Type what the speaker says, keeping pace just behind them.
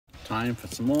time for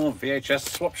some more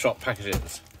VHS swap shop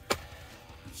packages.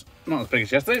 It's not as big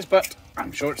as yesterday's, but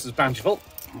I'm sure it's as bountiful.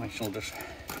 I shall just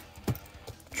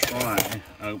try and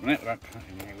open it without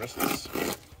cutting my wrists.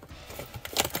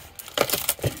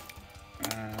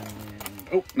 And,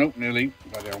 oh, no, nearly.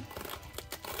 Bloody hell.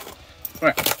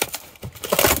 Right.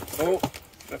 Oh,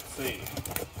 let's see.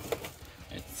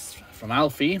 It's from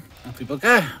Alfie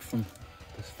Booker, from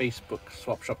this Facebook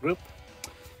swap shop group.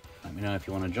 Let me know if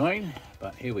you want to join,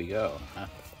 but here we go.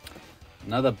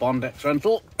 Another Bondex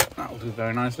rental. That'll do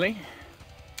very nicely.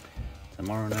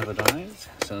 Tomorrow never dies.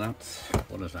 So that's,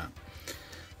 what is that?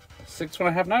 The sixth one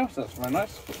I have now, so that's very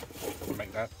nice. We'll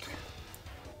make that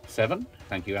 7.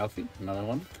 Thank you, Alfie. Another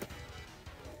one.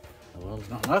 The world's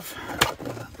not enough.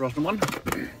 Rotten one.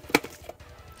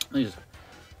 These are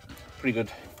pretty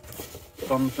good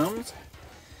Bond films.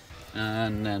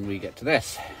 And then we get to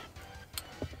this.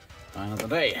 Final of the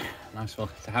day. Nice to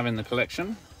have in the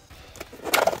collection.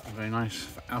 Very nice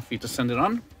for Alfie to send it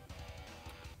on.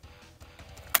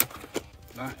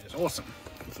 That is awesome.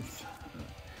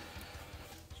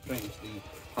 Straight into the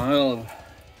pile of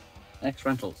X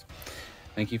rentals.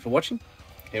 Thank you for watching.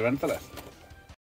 Here and for less.